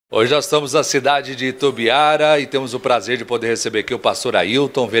Hoje nós estamos na cidade de Itumbiara e temos o prazer de poder receber aqui o pastor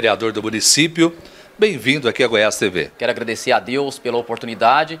Ailton, vereador do município. Bem-vindo aqui a Goiás TV. Quero agradecer a Deus pela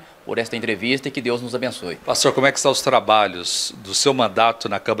oportunidade, por esta entrevista e que Deus nos abençoe. Pastor, como é que estão os trabalhos do seu mandato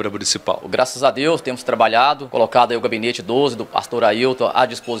na Câmara Municipal? Graças a Deus temos trabalhado, colocado aí o gabinete 12 do pastor Ailton à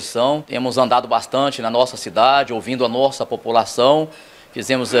disposição. Temos andado bastante na nossa cidade, ouvindo a nossa população.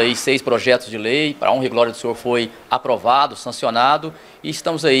 Fizemos aí 6 projetos de lei, para a honra e glória do Senhor foi aprovado, sancionado e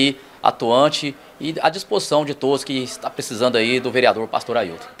estamos aí atuante e à disposição de todos que está precisando aí do vereador Pastor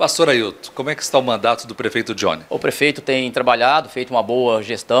Ailton. Pastor Ailton, como é que está o mandato do prefeito Johnny? O prefeito tem trabalhado, feito uma boa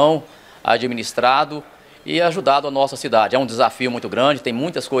gestão, administrado e ajudado a nossa cidade. É um desafio muito grande, tem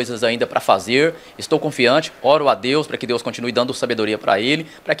muitas coisas ainda para fazer. Estou confiante, oro a Deus para que Deus continue dando sabedoria para ele,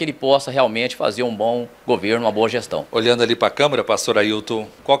 para que ele possa realmente fazer um bom governo, uma boa gestão. Olhando ali para a Câmara, pastor Ailton,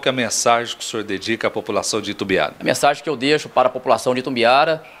 qual que é a mensagem que o senhor dedica à população de Itumbiara? A mensagem que eu deixo para a população de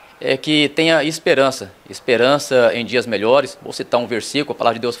Itumbiara é que tenha esperança em dias melhores. Vou citar um versículo, a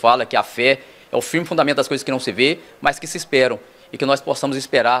palavra de Deus fala que a fé é o firme fundamento das coisas que não se vê, mas que se esperam. E que nós possamos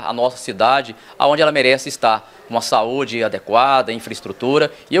esperar a nossa cidade aonde ela merece estar, com uma saúde adequada, infraestrutura.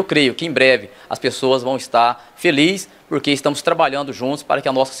 E eu creio que em breve as pessoas vão estar felizes porque estamos trabalhando juntos para que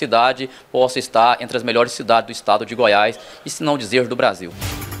a nossa cidade possa estar entre as melhores cidades do estado de Goiás e, se não dizer, do Brasil.